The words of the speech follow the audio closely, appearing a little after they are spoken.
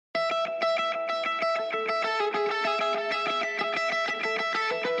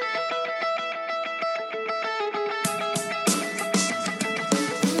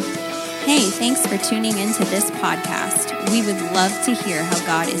Hey, thanks for tuning into this podcast. We would love to hear how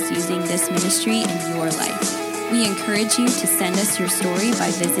God is using this ministry in your life. We encourage you to send us your story by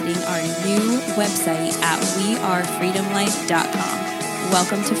visiting our new website at wearefreedomlife.com.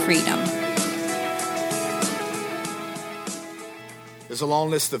 Welcome to Freedom. There's a long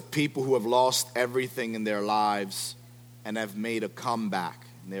list of people who have lost everything in their lives and have made a comeback.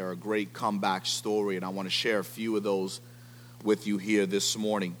 And they're a great comeback story, and I want to share a few of those with you here this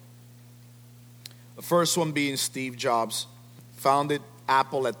morning. The first one being Steve Jobs, founded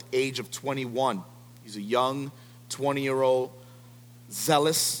Apple at the age of 21. He's a young 20-year-old,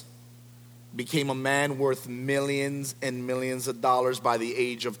 zealous, became a man worth millions and millions of dollars by the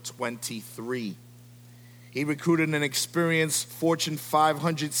age of 23. He recruited an experienced Fortune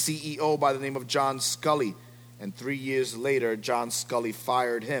 500 CEO by the name of John Sculley, and 3 years later, John Sculley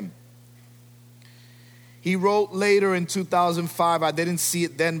fired him. He wrote later in 2005, I didn't see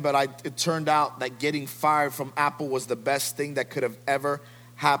it then, but it turned out that getting fired from Apple was the best thing that could have ever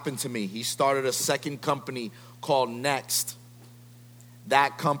happened to me. He started a second company called Next.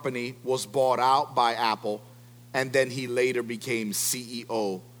 That company was bought out by Apple, and then he later became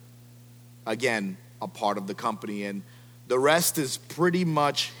CEO, again, a part of the company. And the rest is pretty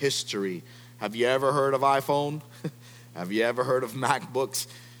much history. Have you ever heard of iPhone? Have you ever heard of MacBooks?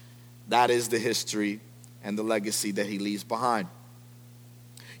 That is the history and the legacy that he leaves behind.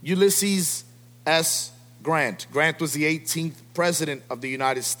 Ulysses S. Grant. Grant was the 18th president of the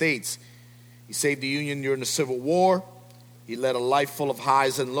United States. He saved the Union during the Civil War. He led a life full of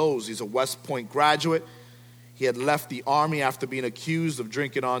highs and lows. He's a West Point graduate. He had left the Army after being accused of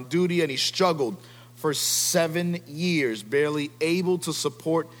drinking on duty, and he struggled for 7 years, barely able to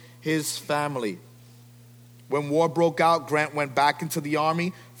support his family. When war broke out, Grant went back into the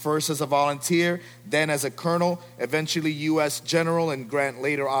Army, first as a volunteer, then as a colonel, eventually U.S. general, and Grant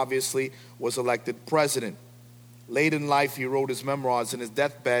later obviously was elected president. Late in life, he wrote his memoirs in his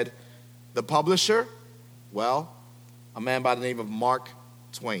deathbed. The publisher? Well, a man by the name of Mark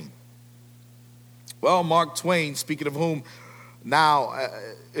Twain. Well, Mark Twain, speaking of whom, now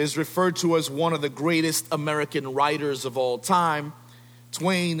is referred to as one of the greatest American writers of all time.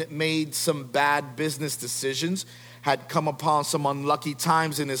 Twain made some bad business decisions, had come upon some unlucky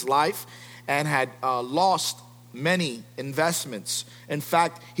times in his life, and had lost many investments. In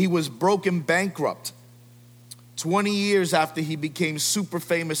fact, he was broken bankrupt. 20 years after he became super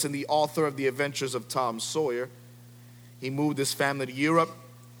famous and the author of The Adventures of Tom Sawyer, he moved his family to Europe,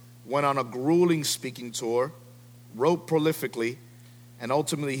 went on a grueling speaking tour, wrote prolifically, and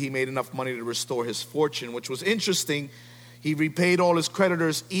ultimately he made enough money to restore his fortune, which was interesting. He repaid all his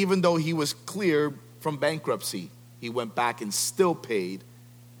creditors even though he was cleared from bankruptcy. He went back and still paid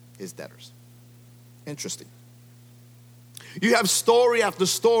his debtors. Interesting. You have story after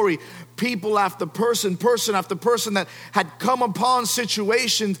story, people after person after person that had come upon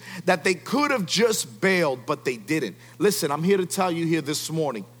situations that they could have just bailed, but they didn't. Listen, I'm here to tell you here this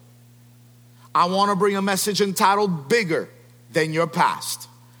morning, I want to bring a message entitled Bigger Than Your Past.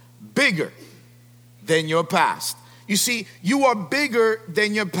 Bigger than your past. You see, you are bigger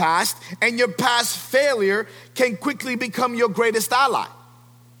than your past, and your past failure can quickly become your greatest ally.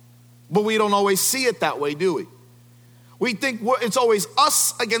 But we don't always see it that way, do we? We think it's always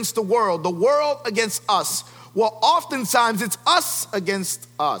us against the world against us. Well, oftentimes it's us against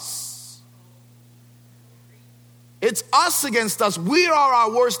us. It's us against us. We are our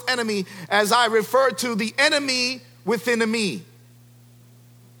worst enemy, as I refer to the enemy within a me.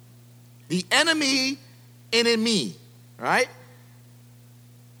 The enemy in a me, right?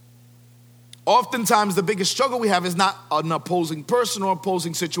 Oftentimes the biggest struggle we have is not an opposing person or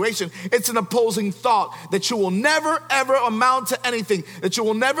opposing situation. It's an opposing thought that you will never ever amount to anything, that you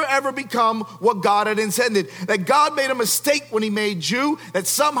will never ever become what God had intended, that God made a mistake when he made you, that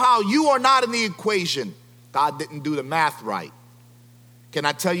somehow you are not in the equation. God didn't do the math right. Can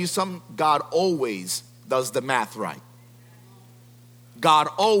I tell you something? God always does the math right. God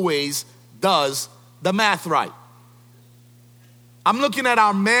always does the math right. I'm looking at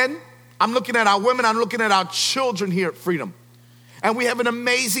our men, I'm looking at our women, I'm looking at our children here at Freedom. And we have an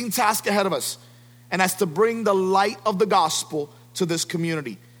amazing task ahead of us. And that's to bring the light of the gospel to this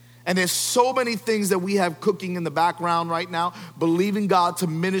community. And there's so many things that we have cooking in the background right now, believing God to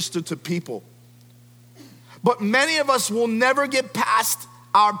minister to people. But many of us will never get past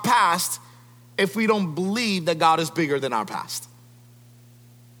our past if we don't believe that God is bigger than our past.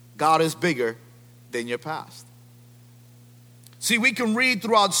 God is bigger than your past. See, we can read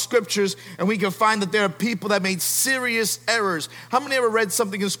throughout scriptures and we can find that there are people that made serious errors. How many ever read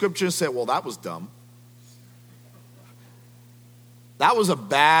something in scripture and said, well, that was dumb? That was a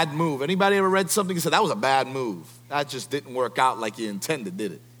bad move. Anybody ever read something and said, that was a bad move? That just didn't work out like you intended,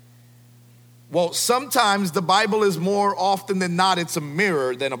 did it? Well, sometimes the Bible is more often than not, it's a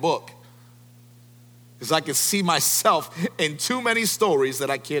mirror than a book. Because I can see myself in too many stories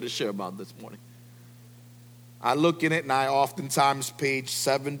that I care to share about this morning. I look in it and I oftentimes page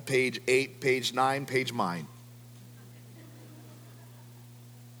 7, page 8, page 9, page mine.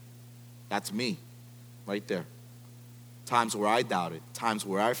 That's me, right there. Times where I doubted, times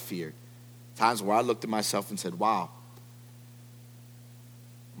where I feared, times where I looked at myself and said, wow,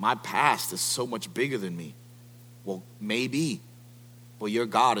 my past is so much bigger than me. Well, maybe, but your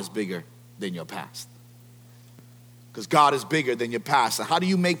God is bigger than your past. Because God is bigger than your past. So how do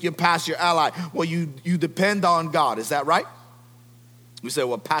you make your past your ally? Well, you depend on God. Is that right? We say,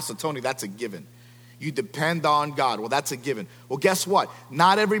 well, Pastor Tony, that's a given. You depend on God. Well, that's a given. Well, guess what?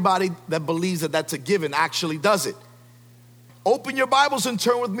 Not everybody that believes that that's a given actually does it. Open your Bibles and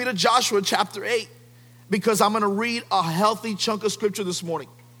turn with me to Joshua chapter 8, because I'm going to read a healthy chunk of scripture this morning.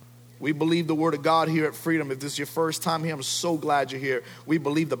 We believe the word of God here at Freedom. If this is your first time here, I'm so glad you're here. We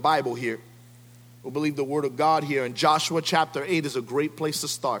believe the Bible here. We believe the word of God here. And Joshua chapter 8 is a great place to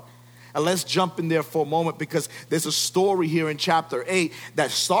start. And let's jump in there for a moment, because there's a story here in chapter 8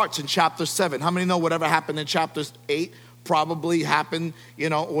 that starts in chapter 7. How many know whatever happened in chapter 8 probably happened,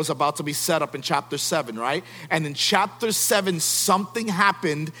 was about to be set up in chapter 7, right? And in chapter 7, something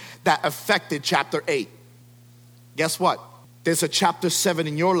happened that affected chapter 8. Guess what? There's a chapter 7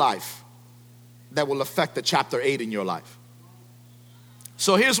 in your life that will affect the chapter 8 in your life.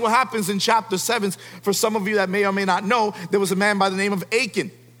 So here's what happens in chapter 7. For some of you that may or may not know, there was a man by the name of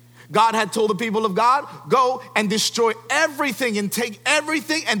Achan. God had told the people of God, go and destroy everything and take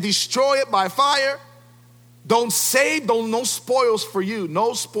everything and destroy it by fire. Don't save, no spoils for you,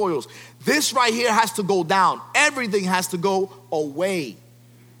 no spoils. This right here has to go down. Everything has to go away,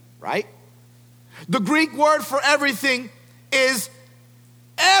 right? The Greek word for everything is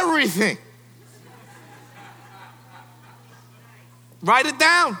everything. Write it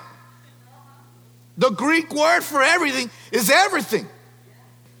down. The Greek word for everything is everything.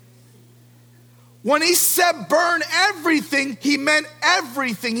 When he said burn everything, he meant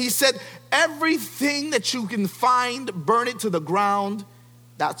everything. He said everything that you can find, burn it to the ground.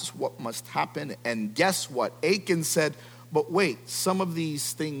 That's what must happen. And guess what? Achan said, but wait, some of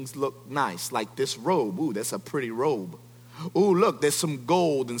these things look nice, like this robe. Ooh, that's a pretty robe. Ooh, look, there's some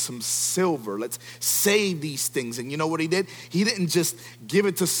gold and some silver. Let's save these things. And you know what he did? He didn't just give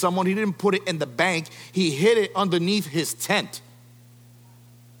it to someone. He didn't put it in the bank. He hid it underneath his tent.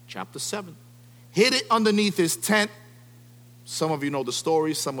 Chapter 7. Hid it underneath his tent. Some of you know the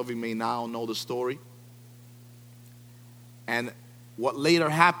story. Some of you may now know the story. And what later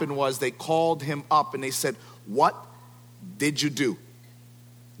happened was they called him up and they said, what did you do?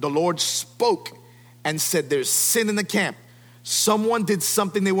 The Lord spoke and said, there's sin in the camp. Someone did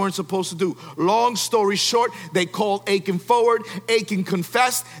something they weren't supposed to do. Long story short, they called Achan forward. Achan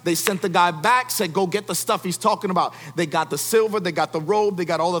confessed. They sent the guy back, said, go get the stuff he's talking about. They got the silver, they got the robe, they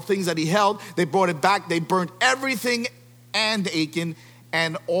got all the things that he held. They brought it back. They burnt everything and Achan,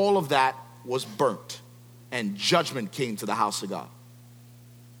 and all of that was burnt. And judgment came to the house of God.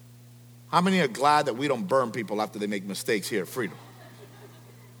 How many are glad that we don't burn people after they make mistakes here at Freedom?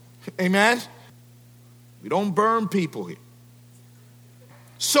 Amen? We don't burn people here.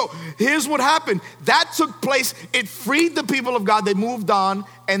 So here's what happened. That took place. It freed the people of God. They moved on.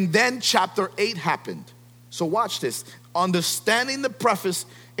 And then chapter 8 happened. So watch this. Understanding the preface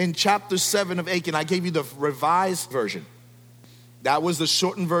in chapter 7 of Achan. I gave you the revised version. That was the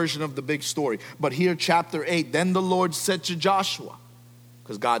shortened version of the big story. But here, chapter 8. Then the Lord said to Joshua,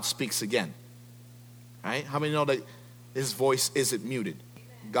 because God speaks again. Right? How many know that his voice isn't muted?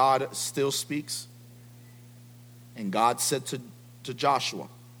 God still speaks. And God said to Joshua,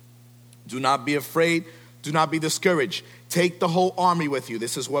 do not be afraid, do not be discouraged. Take the whole army with you.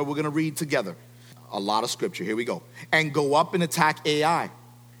 This is what we're going to read together. A lot of scripture. Here we go. And go up and attack Ai.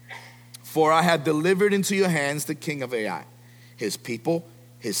 For I have delivered into your hands the king of Ai, his people,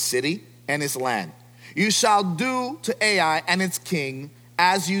 his city, and his land. You shall do to Ai and its king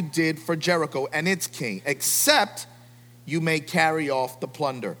as you did for Jericho and its king, except you may carry off the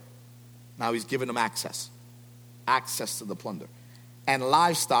plunder. Now he's giving them access to the plunder. And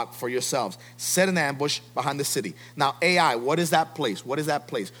livestock for yourselves. Set an ambush behind the city. Now Ai, what is that place? What is that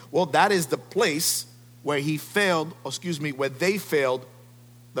place? Well, that is the place where they failed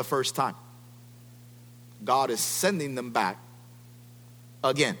the first time. God is sending them back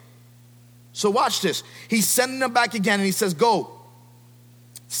again. So watch this. He's sending them back again and he says, go.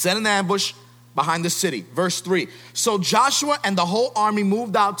 Set an ambush behind the city. Verse 3. So Joshua and the whole army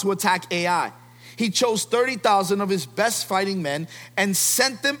moved out to attack Ai. He chose 30,000 of his best fighting men and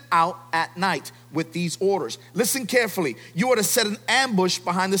sent them out at night with these orders. Listen carefully. You are to set an ambush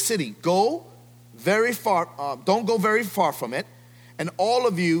behind the city. Don't go very far from it, and all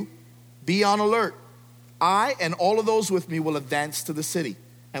of you be on alert. I and all of those with me will advance to the city.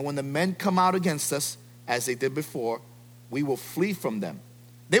 And when the men come out against us, as they did before, we will flee from them.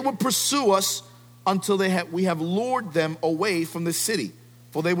 They will pursue us until we have lured them away from the city.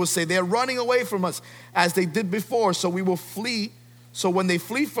 For they will say, they're running away from us as they did before, so we will flee. So when they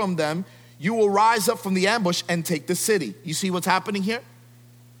flee from them, you will rise up from the ambush and take the city. You see what's happening here?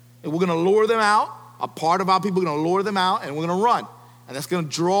 And we're going to lure them out. A part of our people are going to lure them out, and we're going to run. And that's going to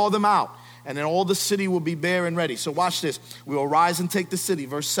draw them out. And then all the city will be bare and ready. So watch this. We will rise and take the city.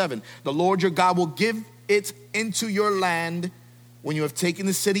 Verse 7. The Lord your God will give it into your land. When you have taken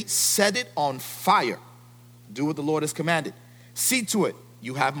the city, set it on fire. Do what the Lord has commanded. See to it.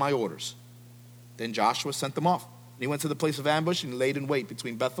 You have my orders. Then Joshua sent them off. And he went to the place of ambush and laid in wait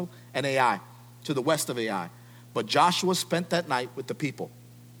between Bethel and Ai, to the west of Ai. But Joshua spent that night with the people.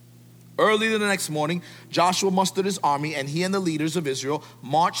 Early the next morning, Joshua mustered his army, and he and the leaders of Israel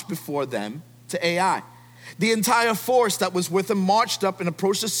marched before them to Ai. The entire force that was with him marched up and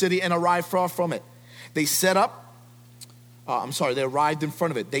approached the city and arrived far from it. They arrived in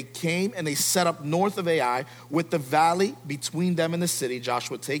front of it. They came and they set up north of Ai with the valley between them and the city.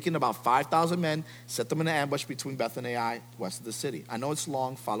 Joshua taken about 5,000 men, set them in an ambush between Bethel and Ai, west of the city. I know it's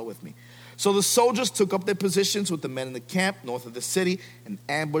long, follow with me. So the soldiers took up their positions with the men in the camp north of the city and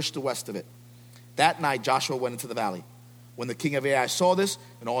ambushed the west of it. That night Joshua went into the valley. When the king of Ai saw this,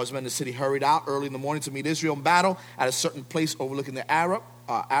 and all his men in the city hurried out early in the morning to meet Israel in battle at a certain place overlooking the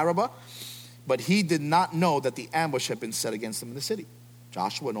Arabah. But he did not know that the ambush had been set against them in the city.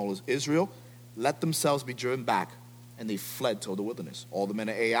 Joshua and all his Israel let themselves be driven back, and they fled toward the wilderness. All the men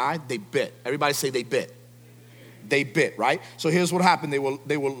of Ai, they bit. Everybody say they bit. They bit, right? So here's what happened. They were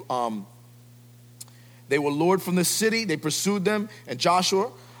lured from the city. They pursued them, and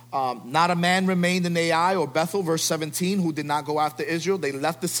Joshua, not a man remained in Ai or Bethel, verse 17, who did not go after Israel. They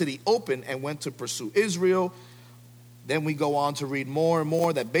left the city open and went to pursue Israel. Then we go on to read more and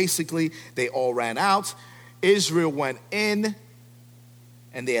more that basically they all ran out. Israel went in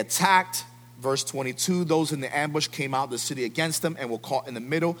and they attacked. Verse 22, those in the ambush came out of the city against them and were caught in the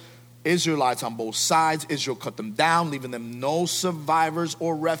middle. Israelites on both sides. Israel cut them down, leaving them no survivors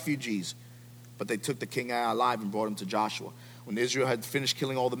or refugees. But they took the king alive and brought him to Joshua. When Israel had finished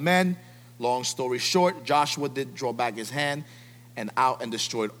killing all the men, long story short, Joshua did draw back his hand and out and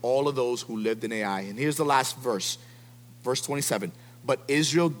destroyed all of those who lived in Ai. And here's the last verse. Verse 27, but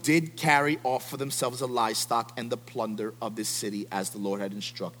Israel did carry off for themselves the livestock and the plunder of this city as the Lord had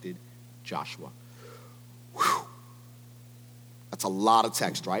instructed Joshua. Whew. That's a lot of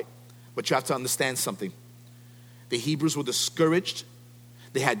text, right? But you have to understand something. The Hebrews were discouraged.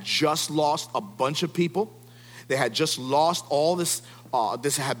 They had just lost a bunch of people. They had just lost all this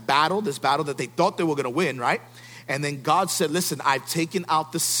battle that they thought they were going to win, right? And then God said, listen, I've taken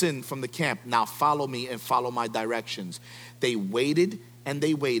out the sin from the camp. Now follow me and follow my directions. They waited, and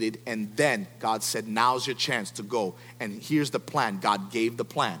then God said, now's your chance to go. And here's the plan. God gave the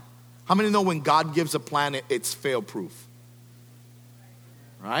plan. How many know when God gives a plan, it's fail-proof?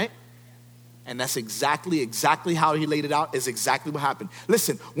 Right? And that's exactly how he laid it out, is exactly what happened.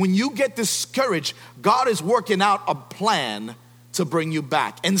 Listen, when you get discouraged, God is working out a plan to bring you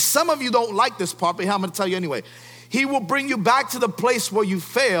back. And some of you don't like this part, but I'm going to tell you anyway. He will bring you back to the place where you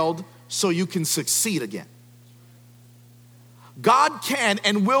failed so you can succeed again. God can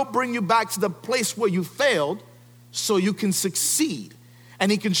and will bring you back to the place where you failed so you can succeed.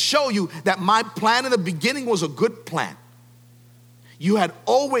 And he can show you that my plan in the beginning was a good plan. You had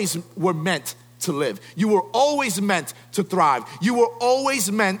always were meant to live. You were always meant to thrive. You were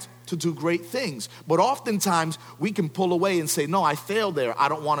always meant to do great things. But oftentimes we can pull away and say, no, I failed there. I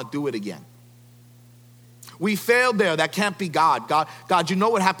don't want to do it again. We failed there. That can't be God. God, you know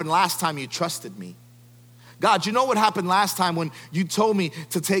what happened last time you trusted me. God, you know what happened last time when you told me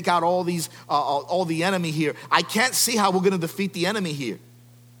to take out all the enemy here. I can't see how we're going to defeat the enemy here.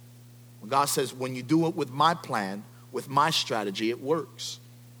 Well, God says, when you do it with my plan, with my strategy, it works.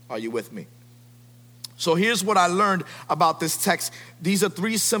 Are you with me? So here's what I learned about this text. These are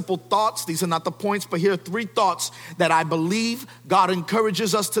 3 simple thoughts. These are not the points, but here are 3 thoughts that I believe God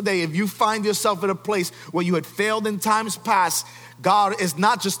encourages us today. If you find yourself in a place where you had failed in times past, God is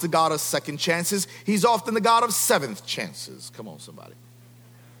not just the God of second chances. He's often the God of 7th chances. Come on, somebody.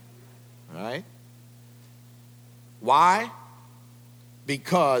 All right? Why?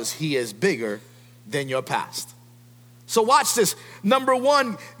 because he is bigger than your past. So watch this. Number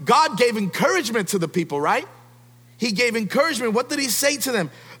one, God gave encouragement to the people, right? He gave encouragement. What did he say to them?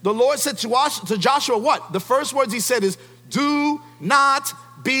 The Lord said to Joshua what? The first words he said is, do not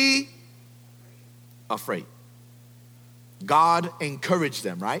be afraid. God encouraged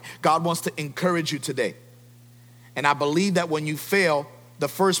them, right? God wants to encourage you today. And I believe that when you fail, the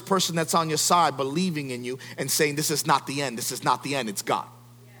first person that's on your side believing in you and saying, this is not the end, this is not the end, it's God.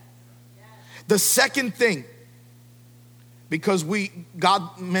 The second thing, because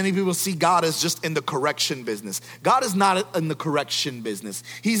many people see God as just in the correction business. God is not in the correction business.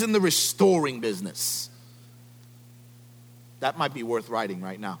 He's in the restoring business. That might be worth writing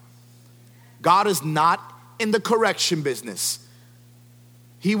right now. God is not in the correction business.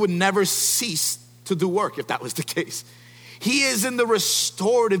 He would never cease to do work if that was the case. He is in the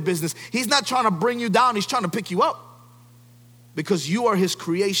restorative business. He's not trying to bring you down. He's trying to pick you up because you are his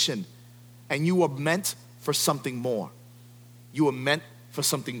creation and you are meant for something more. You are meant for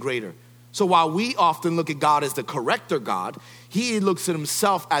something greater. So while we often look at God as the corrector God, he looks at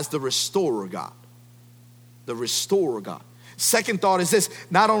himself as the restorer God. The restorer God. Second thought is this.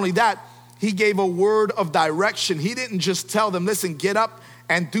 Not only that, he gave a word of direction. He didn't just tell them, listen, get up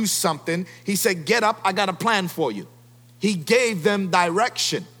and do something. He said, get up, I got a plan for you. He gave them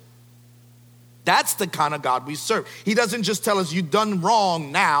direction. That's the kind of God we serve. He doesn't just tell us, you've done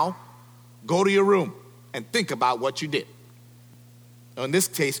wrong now. Go to your room and think about what you did. In this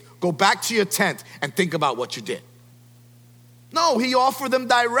case, go back to your tent and think about what you did. No, he offered them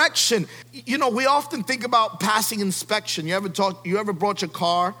direction. You know, we often think about passing inspection. You ever brought your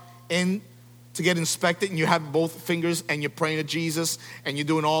car in to get inspected and you have both fingers and you're praying to Jesus and you're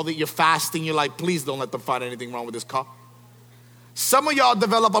doing all that, you're fasting, you're like, please don't let them find anything wrong with this car. Some of y'all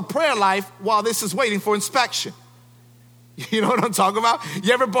develop a prayer life while this is waiting for inspection. You know what I'm talking about?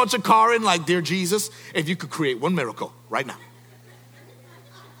 You ever brought your car in like, dear Jesus, if you could create one miracle right now.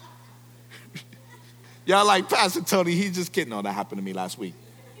 Y'all like, Pastor Tony, he's just kidding. Oh, that happened to me last week.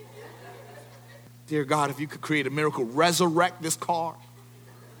 Dear God, if you could create a miracle, resurrect this car.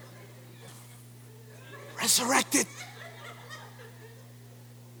 Resurrect it.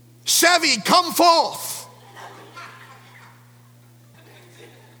 Chevy, come forth.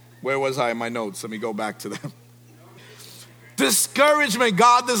 Where was I in my notes? Let me go back to them. Discouragement.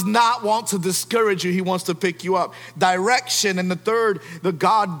 God does not want to discourage you. He wants to pick you up. Direction. And the third, the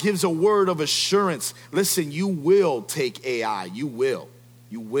God gives a word of assurance. Listen, you will take AI. You will.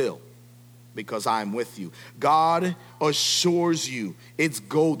 You will. Because I'm with you. God assures you it's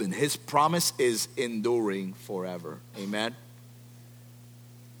golden. His promise is enduring forever. Amen.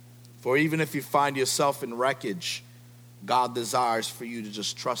 For even if you find yourself in wreckage, God desires for you to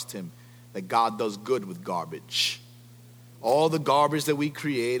just trust him. That God does good with garbage. All the garbage that we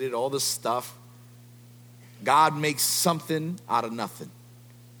created, all the stuff, God makes something out of nothing.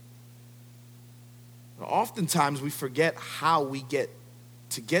 Oftentimes we forget how we get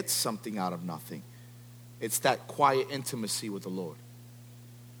something out of nothing. It's that quiet intimacy with the Lord.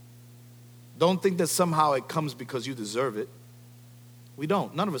 Don't think that somehow it comes because you deserve it. We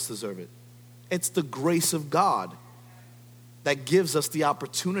don't. None of us deserve it. It's the grace of God that gives us the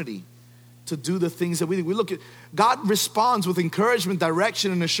opportunity to do the things that we do. We look at, God responds with encouragement,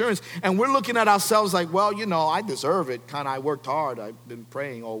 direction, and assurance. And we're looking at ourselves like, well, you know, I deserve it. I worked hard. I've been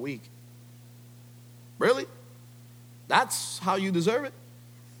praying all week. Really? That's how you deserve it?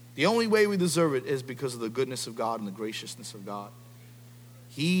 The only way we deserve it is because of the goodness of God and the graciousness of God.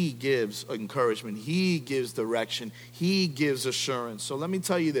 He gives encouragement. He gives direction. He gives assurance. So let me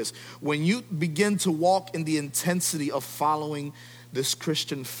tell you this. When you begin to walk in the intensity of following this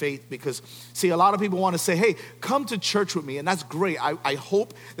Christian faith, because, see, a lot of people want to say, hey, come to church with me, and that's great. I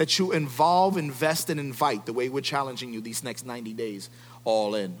hope that you involve, invest, and invite the way we're challenging you these next 90 days,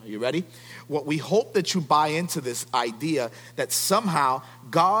 all in. Are you ready? What we hope that you buy into this idea that somehow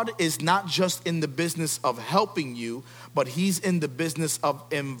God is not just in the business of helping you, but he's in the business of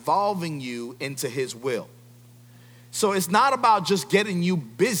involving you into his will. So it's not about just getting you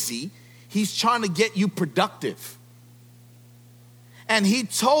busy. He's trying to get you productive. And he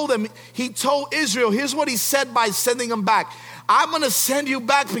told Israel, here's what he said by sending them back. I'm going to send you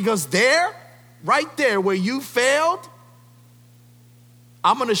back because right there where you failed,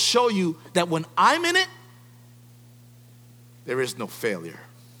 I'm going to show you that when I'm in it, there is no failure.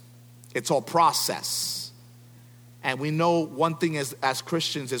 It's all process. And we know one thing as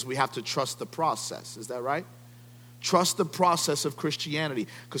Christians is we have to trust the process. Is that right? Trust the process of Christianity,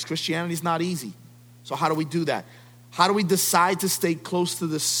 because Christianity is not easy. So how do we do that? How do we decide to stay close to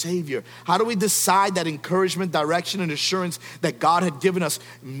the Savior? How do we decide that encouragement, direction, and assurance that God had given us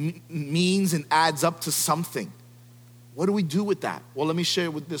means and adds up to something? What do we do with that? Well, let me share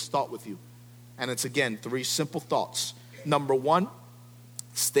this thought with you. And it's, again, 3 simple thoughts. Number 1,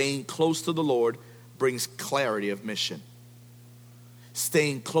 staying close to the Lord brings clarity of mission.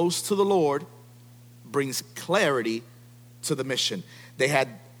 Staying close to the Lord brings clarity to the mission. They had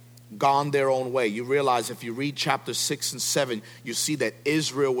gone their own way. You realize if you read chapter 6 and 7, you see that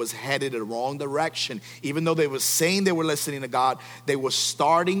Israel was headed in the wrong direction. Even though they were saying they were listening to God, they were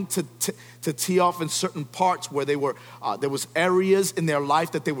starting to tee off in certain parts where they were. There was areas in their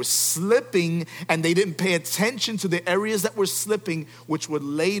life that they were slipping, and they didn't pay attention to the areas that were slipping, which would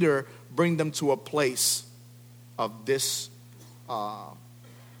later bring them to a place of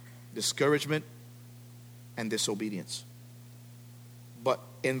discouragement and disobedience. But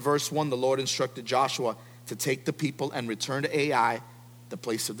in verse 1, the Lord instructed Joshua to take the people and return to Ai, the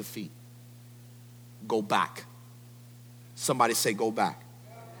place of defeat. Go back. Somebody say, go back.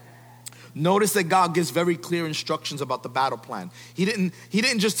 Notice that God gives very clear instructions about the battle plan. He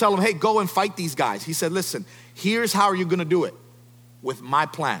didn't just tell them, hey, go and fight these guys. He said, listen, here's how you're going to do it with my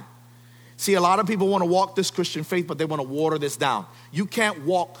plan. See, a lot of people want to walk this Christian faith, but they want to water this down. You can't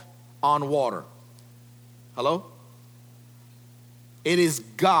walk on water. Hello? It is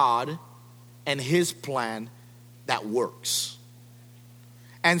God and his plan that works.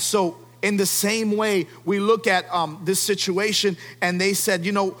 And so in the same way, we look at this situation, and they said,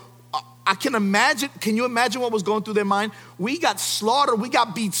 I can you imagine what was going through their mind? We got slaughtered. We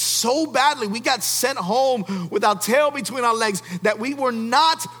got beat so badly. We got sent home with our tail between our legs that we were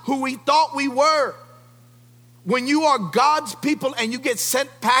not who we thought we were. When you are God's people and you get sent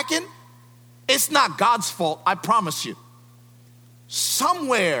packing, it's not God's fault, I promise you.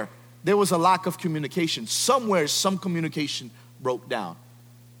 Somewhere there was a lack of communication. Somewhere some communication broke down.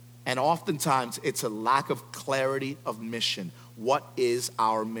 And oftentimes it's a lack of clarity of mission. What is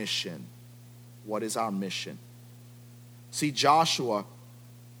our mission? What is our mission? See, Joshua,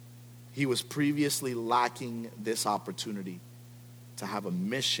 he was previously lacking this opportunity to have a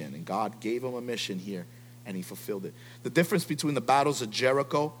mission. And God gave him a mission here, and he fulfilled it. The difference between the battles of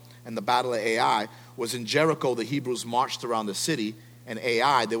Jericho and the battle of Ai was in Jericho, the Hebrews marched around the city, and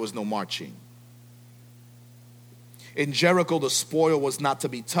Ai, there was no marching. In Jericho, the spoil was not to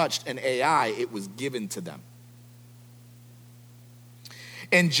be touched, and Ai, it was given to them.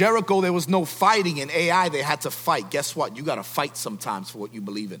 In Jericho, there was no fighting. In Ai, they had to fight. Guess what? You got to fight sometimes for what you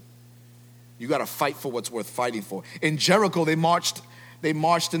believe in. You got to fight for what's worth fighting for. In Jericho, they marched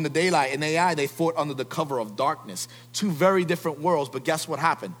in the daylight. In Ai, they fought under the cover of darkness. 2 very different worlds, but guess what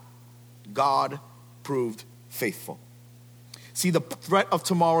happened? God proved faithful. See, the threat of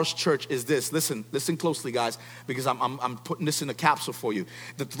tomorrow's church is this. Listen closely, guys, because I'm putting this in a capsule for you.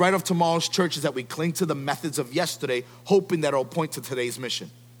 The threat of tomorrow's church is that we cling to the methods of yesterday, hoping that it'll point to today's mission.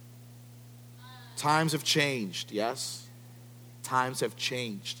 Times have changed, yes? Times have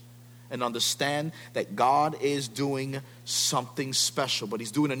changed. And understand that God is doing something special, but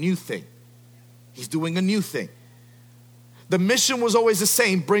he's doing a new thing. He's doing a new thing. The mission was always the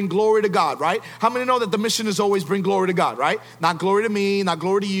same, bring glory to God, right? How many know that the mission is always bring glory to God, right? Not glory to me, not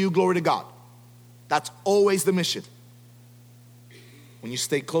glory to you, glory to God. That's always the mission. When you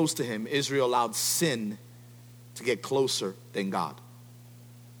stay close to him, Israel allowed sin to get closer than God.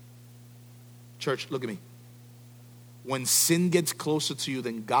 Church, look at me. When sin gets closer to you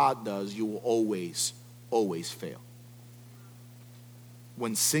than God does, you will always, always fail.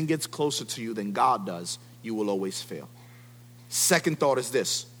 When sin gets closer to you than God does, you will always fail. Second thought is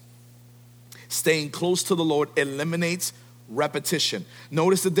this. Staying close to the Lord eliminates repetition.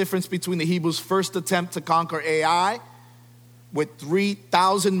 Notice the difference between the Hebrews' first attempt to conquer Ai with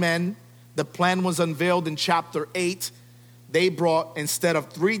 3,000 men. The plan was unveiled in chapter 8. They brought, instead of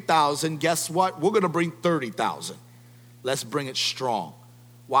 3,000, guess what? We're going to bring 30,000. Let's bring it strong.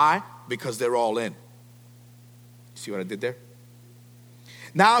 Why? Because they're all in. See what I did there?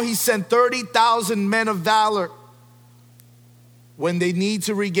 Now he sent 30,000 men of valor. When they need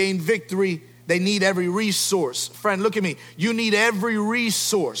to regain victory, they need every resource. Friend, look at me. You need every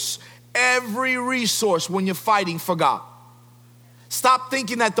resource when you're fighting for God. Stop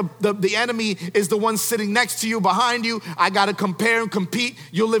thinking that the enemy is the one sitting next to you, behind you. I got to compare and compete.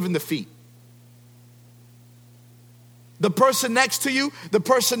 You'll live in defeat. The person next to you,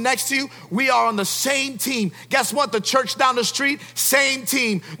 we are on the same team. Guess what? The church down the street, same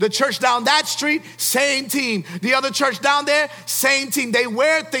team. The church down that street, same team. The other church down there, same team. They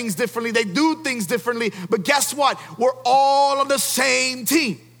wear things differently. They do things differently. But guess what? We're all on the same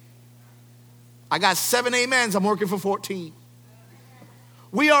team. I got 7 amens. I'm working for 14.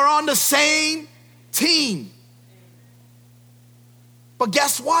 We are on the same team. But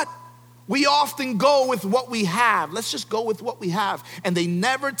guess what? We often go with what we have. Let's just go with what we have. And they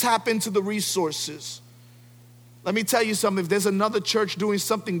never tap into the resources. Let me tell you something. If there's another church doing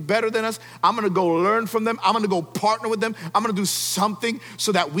something better than us, I'm going to go learn from them. I'm going to go partner with them. I'm going to do something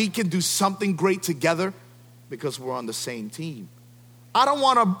so that we can do something great together because we're on the same team. I don't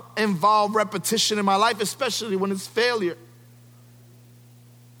want to involve repetition in my life, especially when it's failure.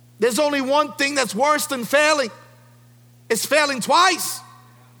 There's only one thing that's worse than failing. It's failing twice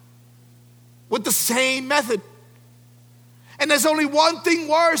with the same method. And there's only one thing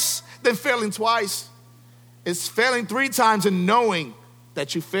worse than failing twice. It's failing 3 times and knowing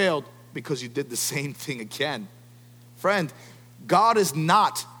that you failed because you did the same thing again. Friend, God is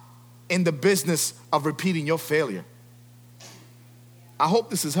not in the business of repeating your failure. I hope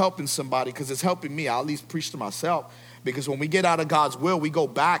this is helping somebody because it's helping me. I'll at least preach to myself. Because when we get out of God's will, we go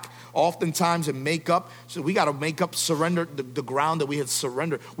back oftentimes and make up. So we got to make up, surrender the ground that we had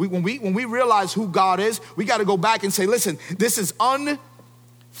surrendered. When we realize who God is, we got to go back and say, listen, this is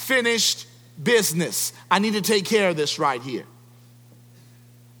unfinished business. I need to take care of this right here.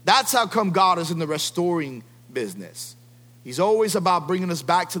 That's how come God is in the restoring business. He's always about bringing us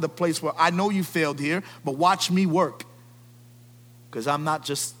back to the place where I know you failed here, but watch me work. Because I'm not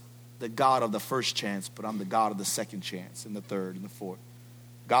just the God of the first chance, but I'm the God of the second chance and the third and the fourth.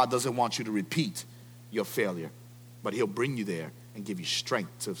 God doesn't want you to repeat your failure, but he'll bring you there and give you strength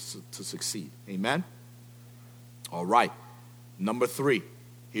to succeed. Amen? All right. Number 3,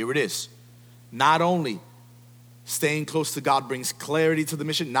 here it is. Not only staying close to God brings clarity to the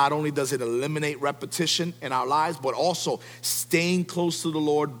mission, not only does it eliminate repetition in our lives, but also staying close to the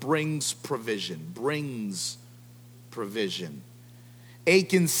Lord brings provision.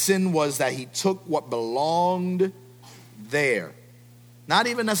 Achan's sin was that he took what belonged there. Not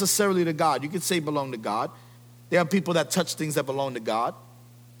even necessarily to God. You could say belong to God. There are people that touch things that belong to God.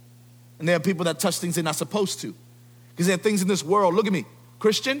 And there are people that touch things they're not supposed to. Because there are things in this world, look at me,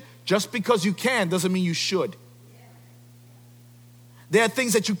 Christian, just because you can doesn't mean you should. There are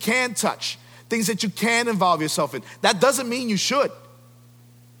things that you can touch, things that you can involve yourself in. That doesn't mean you should.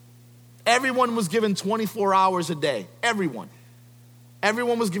 Everyone was given 24 hours a day. Everyone.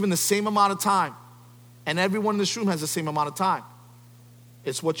 Everyone was given the same amount of time. And everyone in this room has the same amount of time.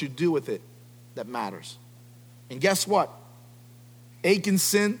 It's what you do with it that matters. And guess what? Achan's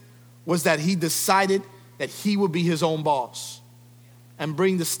sin was that he decided that he would be his own boss and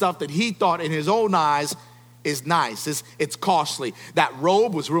bring the stuff that he thought in his own eyes is nice. It's costly. That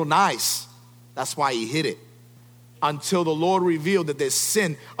robe was real nice. That's why he hid it. Until the Lord revealed that there's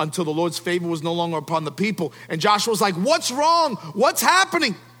sin, until the Lord's favor was no longer upon the people. And Joshua was like, what's wrong? What's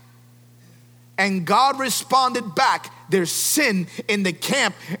happening? And God responded back, there's sin in the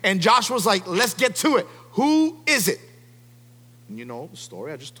camp. And Joshua was like, let's get to it. Who is it? And you know the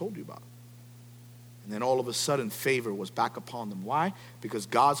story I just told you about. And then all of a sudden, favor was back upon them. Why? Because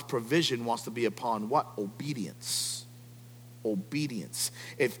God's provision wants to be upon what? Obedience. Obedience.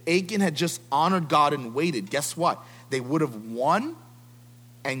 If Achan had just honored God and waited, guess what? They would have won,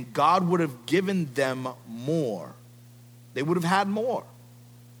 and God would have given them more. They would have had more.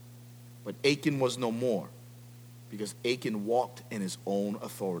 But Achan was no more, because Achan walked in his own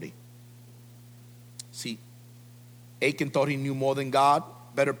authority. See, Achan thought he knew more than God,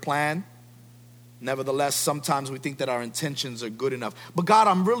 better plan. Nevertheless, sometimes we think that our intentions are good enough. But God,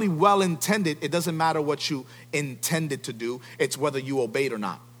 I'm really well intended. It doesn't matter what you intended to do. It's whether you obeyed or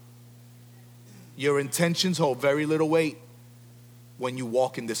not. Your intentions hold very little weight when you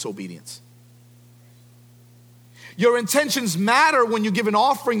walk in disobedience. Your intentions matter when you give an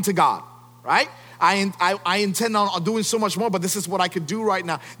offering to God, right? I intend on doing so much more, but this is what I could do right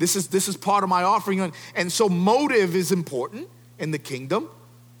now. This is part of my offering. And so motive is important in the kingdom.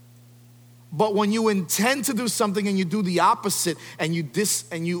 But when you intend to do something and you do the opposite and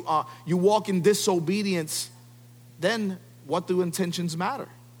you walk in disobedience, then what do intentions matter?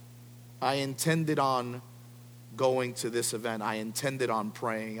 I intended on going to this event. I intended on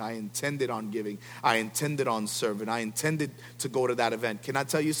praying. I intended on giving. I intended on serving. I intended to go to that event. Can I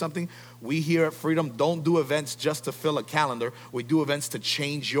tell you something? We here at Freedom don't do events just to fill a calendar. We do events to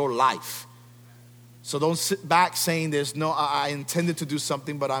change your life. So don't sit back saying I intended to do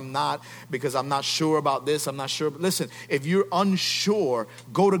something, but I'm not because I'm not sure about this. I'm not sure. But listen, if you're unsure,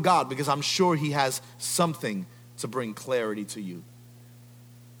 go to God because I'm sure he has something to bring clarity to you.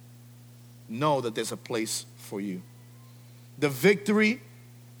 Know that there's a place for you. The victory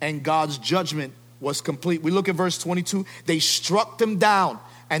and God's judgment was complete. We look at verse 22. They struck them down,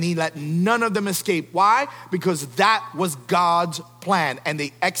 and he let none of them escape. Why? Because that was God's plan, and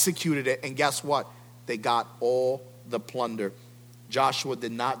they executed it. And guess what? They got all the plunder. Joshua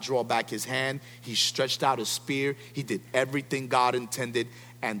did not draw back his hand. He stretched out his spear. He did everything God intended,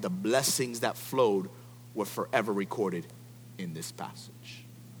 and the blessings that flowed were forever recorded in this passage.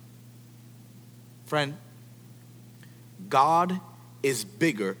 Friend, God is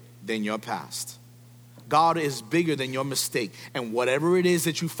bigger than your past. God is bigger than your mistake. And whatever it is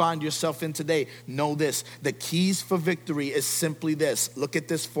that you find yourself in today, know this. The keys for victory is simply this. Look at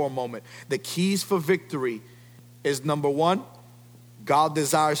this for a moment. The keys for victory is, number one, God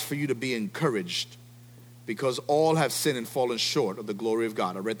desires for you to be encouraged, because all have sinned and fallen short of the glory of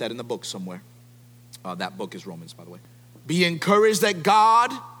God. I read that in the book somewhere. That book is Romans, by the way. Be encouraged that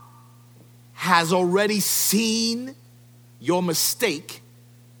God has already seen your mistake,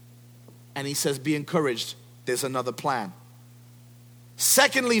 and he says, be encouraged, there's another plan.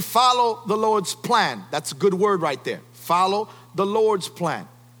 Secondly, follow the Lord's plan. That's a good word right there. Follow the Lord's plan.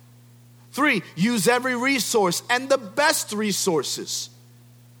 3, use every resource and the best resources.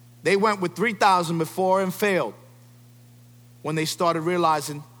 They went with 3,000 before and failed. When they started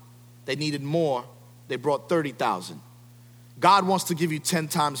realizing they needed more, they brought 30,000. God wants to give you 10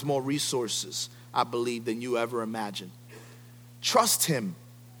 times more resources, I believe, than you ever imagined. Trust him.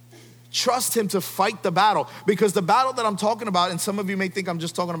 Trust him to fight the battle. Because the battle that I'm talking about, and some of you may think I'm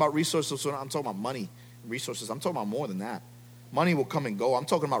just talking about resources, so I'm talking about money, resources. I'm talking about more than that. Money will come and go. I'm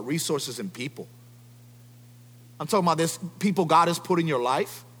talking about resources and people. I'm talking about this people God has put in your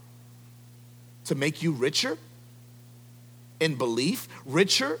life to make you richer in belief,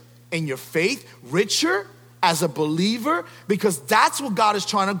 richer in your faith, richer as a believer, because that's what God is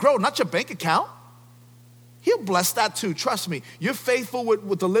trying to grow, not your bank account. He'll bless that too. Trust me. You're faithful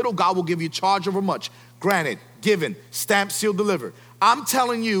with the little, God will give you charge over much. Granted, given, stamped, sealed, delivered. I'm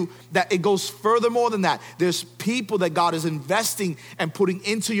telling you that it goes further more than that. There's people that God is investing and putting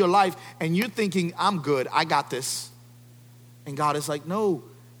into your life, and you're thinking, I'm good, I got this. And God is like, no,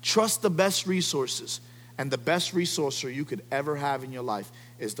 trust the best resources. And the best resource you could ever have in your life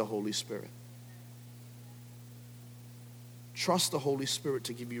is the Holy Spirit. Trust the Holy Spirit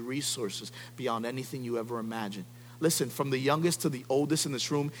to give you resources beyond anything you ever imagined. Listen, from the youngest to the oldest in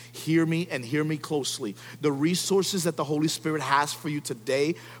this room, hear me and hear me closely. The resources that the Holy Spirit has for you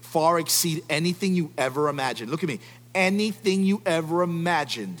today far exceed anything you ever imagined. Look at me. Anything you ever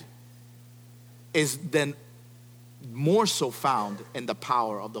imagined is then more so found in the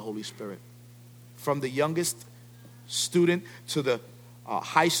power of the Holy Spirit. From the youngest student to the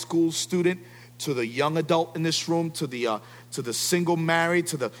high school student, to the young adult in this room, to the single married,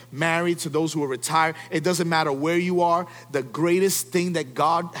 to the married, to those who are retired. It doesn't matter where you are. The greatest thing that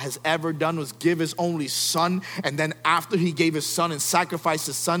God has ever done was give his only son. And then after he gave his son and sacrificed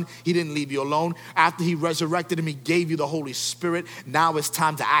his son, he didn't leave you alone. After he resurrected him, he gave you the Holy Spirit. Now it's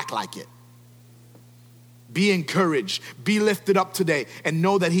time to act like it. Be encouraged. Be lifted up today. And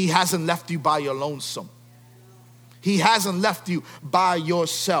know that he hasn't left you by your lonesome. He hasn't left you by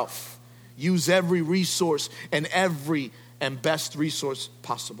yourself. Use every resource and best resource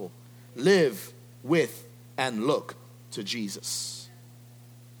possible. Live with and look to Jesus.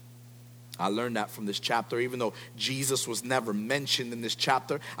 I learned that from this chapter. Even though Jesus was never mentioned in this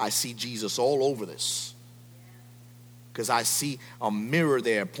chapter, I see Jesus all over this. Because I see a mirror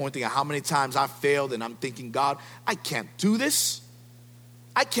there pointing at how many times I failed, and I'm thinking, God, I can't do this.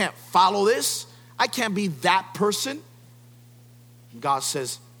 I can't follow this. I can't be that person. And God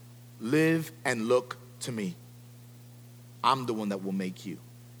says, live and look to me. I'm the one that will make you.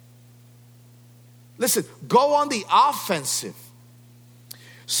 Listen, go on the offensive.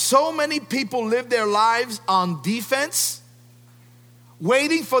 So many people live their lives on defense,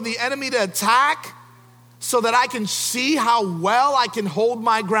 waiting for the enemy to attack so that I can see how well I can hold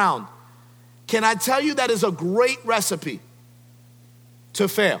my ground. Can I tell you that is a great recipe to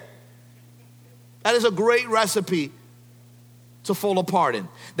fail? That is a great recipe to fall apart in.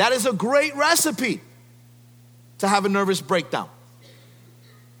 That is a great recipe to have a nervous breakdown.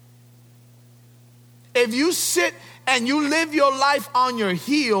 If you sit and you live your life on your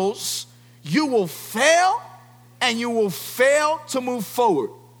heels, you will fail, and you will fail to move forward.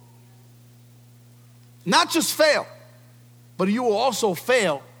 Not just fail, but you will also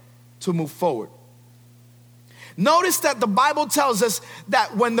fail to move forward. Notice that the Bible tells us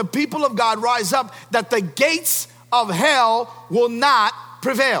that when the people of God rise up, that the gates of hell will not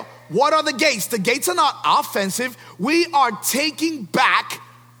prevail. What are the gates? The gates are not offensive. We are taking back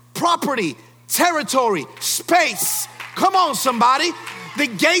property, territory, space. Come on, somebody. The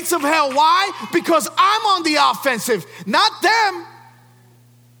gates of hell. Why? Because I'm on the offensive, not them.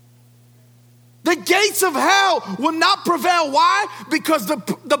 The gates of hell will not prevail. Why? Because the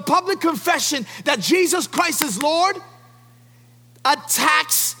public confession that Jesus Christ is Lord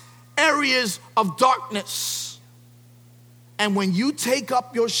attacks areas of darkness. And when you take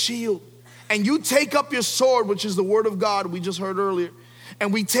up your shield and you take up your sword, which is the word of God we just heard earlier,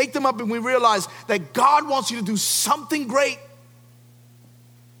 and we take them up and we realize that God wants you to do something great,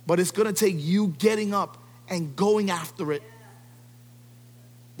 but it's going to take you getting up and going after it.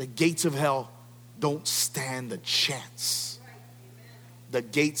 The gates of hell don't stand a chance. The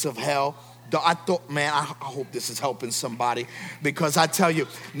gates of hell. I thought, man, I hope this is helping somebody, because I tell you,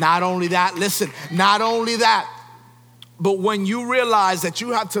 not only that, listen, not only that, but when you realize that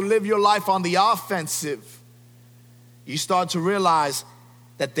you have to live your life on the offensive, you start to realize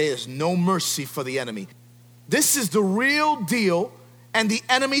that there is no mercy for the enemy. This is the real deal, and the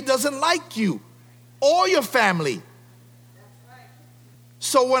enemy doesn't like you or your family.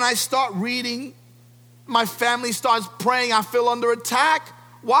 So when I start reading, my family starts praying, I feel under attack.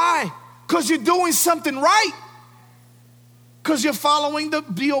 Why? Because you're doing something right. Because you're following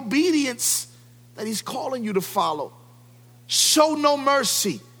the obedience that he's calling you to follow. Show no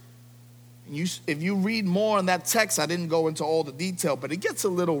mercy. And if you read more in that text, I didn't go into all the detail, but it gets a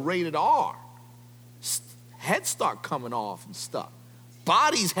little rated R. Heads start coming off and stuff.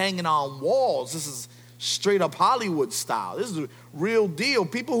 Bodies hanging on walls. This is straight up Hollywood style. This is the real deal.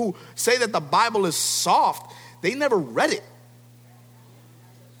 People who say that the Bible is soft, they never read it.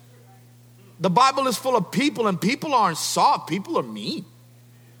 The Bible is full of people, and people aren't soft. People are mean.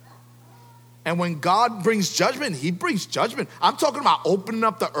 And when God brings judgment, he brings judgment. I'm talking about opening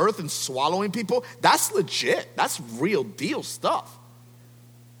up the earth and swallowing people. That's legit. That's real deal stuff.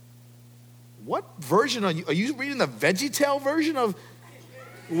 What version are you? Are you reading the VeggieTale version of,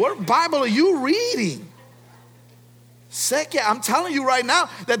 what Bible are you reading? Second, I'm telling you right now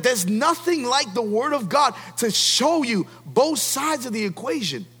that there's nothing like the Word of God to show you both sides of the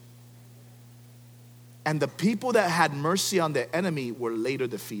equation. And the people that had mercy on their enemy were later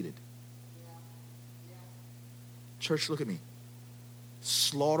defeated. Church, look at me.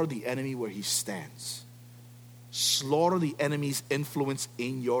 Slaughter the enemy where he stands. Slaughter the enemy's influence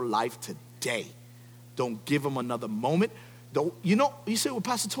in your life today. Don't give him another moment. Don't, you say, well,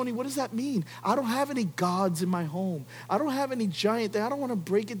 Pastor Tony, what does that mean? I don't have any gods in my home. I don't have any giant thing. I don't want to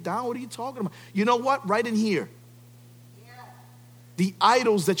break it down. What are you talking about? You know what? Right in here. The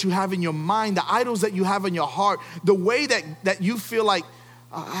idols that you have in your mind, the idols that you have in your heart, the way that you feel like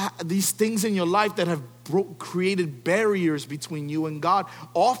these things in your life that have created barriers between you and God.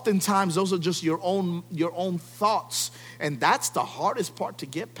 Oftentimes, those are just your own thoughts. And that's the hardest part to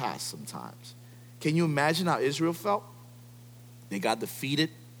get past sometimes. Can you imagine how Israel felt? They got defeated.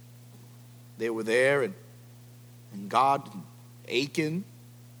 They were there, and God, Achan,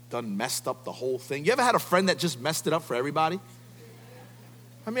 done messed up the whole thing. You ever had a friend that just messed it up for everybody?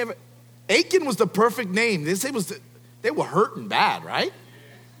 Achan was the perfect name. They were hurting bad, right?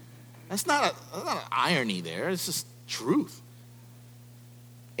 That's not an irony there. It's just truth.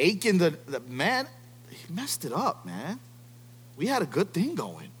 Achan, the man, he messed it up, man. We had a good thing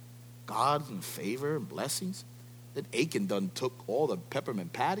going. God and favor and blessings. Then Achan done took all the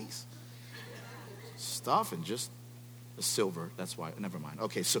peppermint patties stuff and just the silver. That's why, never mind.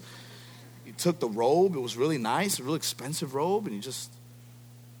 Okay, so he took the robe. It was really nice, a really expensive robe, and he just,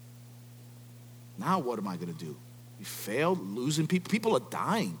 now what am I going to do? He failed, losing people. People are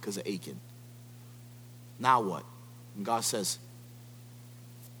dying because of Achan. Now what? And God says,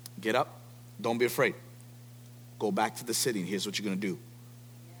 get up, don't be afraid. Go back to the city, and here's what you're going to do.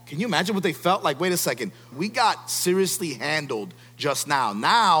 Can you imagine what they felt like? Wait a second. We got seriously handled just now.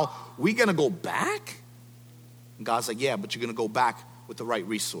 Now, we're going to go back? And God's like, yeah, but you're going to go back with the right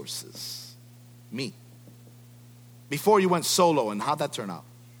resources. Me. Before you went solo, and how'd that turn out?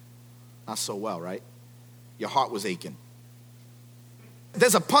 Not so well, right? Your heart was aching.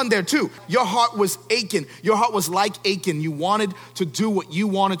 There's a pun there too. Your heart was aching. Your heart was like Achan. You wanted to do what you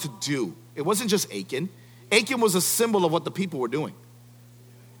wanted to do. It wasn't just Achan. Achan was a symbol of what the people were doing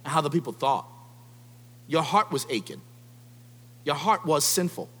and how the people thought. Your heart was Achan. Your heart was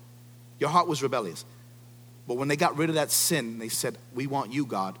sinful. Your heart was rebellious. But when they got rid of that sin, they said, we want you,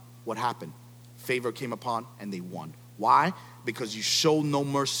 God. What happened? Favor came upon and they won. Why? Because you showed no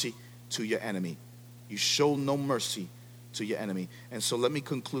mercy to your enemy. You showed no mercy to your enemy. And so let me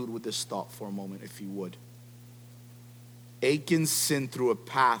conclude with this thought for a moment, if you would. Achan sinned through a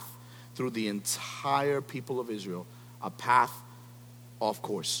path through the entire people of Israel. A path off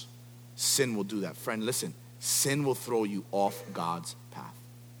course. Sin will do that. Friend, listen. sin will throw you off God's path.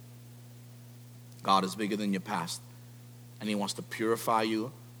 God is bigger than your past, and he wants to purify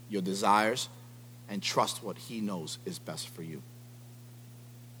you, your desires, and trust what he knows is best for you.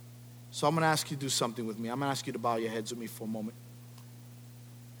 So I'm going to ask you to do something with me. I'm going to ask you to bow your heads with me for a moment.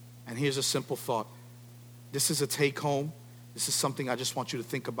 And here's a simple thought. This is a take home. This is something I just want you to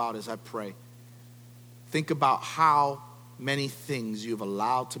think about as I pray. Think about how many things you've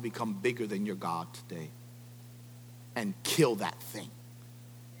allowed to become bigger than your God today. And kill that thing.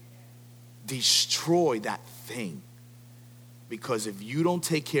 Destroy that thing. Because if you don't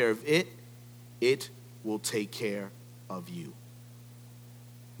take care of it, it will take care of you.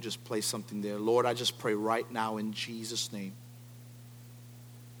 Just place something there. Lord, I just pray right now in Jesus' name.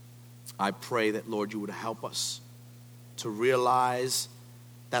 I pray that, Lord, you would help us to realize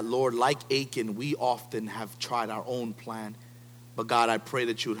that, Lord, like Achan, we often have tried our own plan. But God, I pray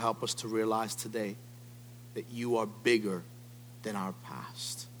that you would help us to realize today that you are bigger than our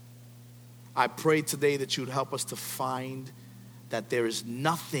past. I pray today that you would help us to find that there is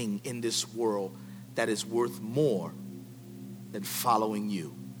nothing in this world that is worth more than following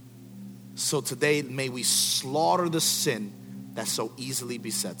you. So today, may we slaughter the sin that so easily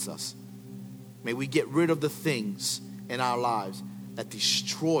besets us. May we get rid of the things in our lives that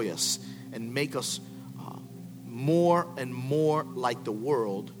destroy us and make us more and more like the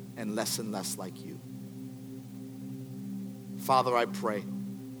world and less like you. Father, I pray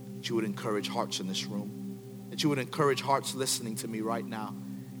that you would encourage hearts in this room, that you would encourage hearts listening to me right now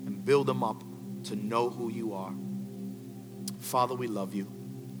and build them up to know who you are. Father, we love you,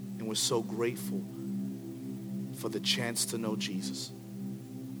 and we're so grateful for the chance to know Jesus.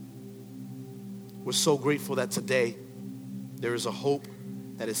 We're so grateful that today there is a hope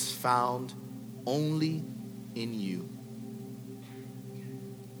that is found only in you.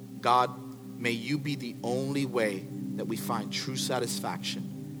 God, may you be the only way that we find true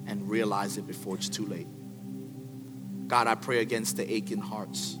satisfaction and realize it before it's too late. God, I pray against the aching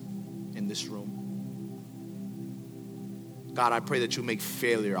hearts in this room. God, I pray that you make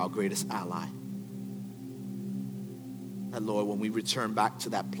failure our greatest ally. That, Lord, when we return back to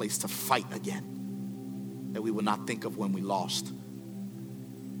that place to fight again, that we will not think of when we lost,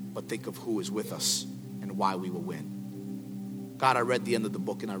 but think of who is with us and why we will win. God, I read the end of the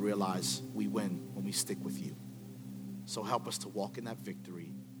book and I realize we win when we stick with you. So help us to walk in that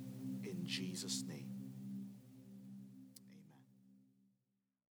victory in Jesus' name.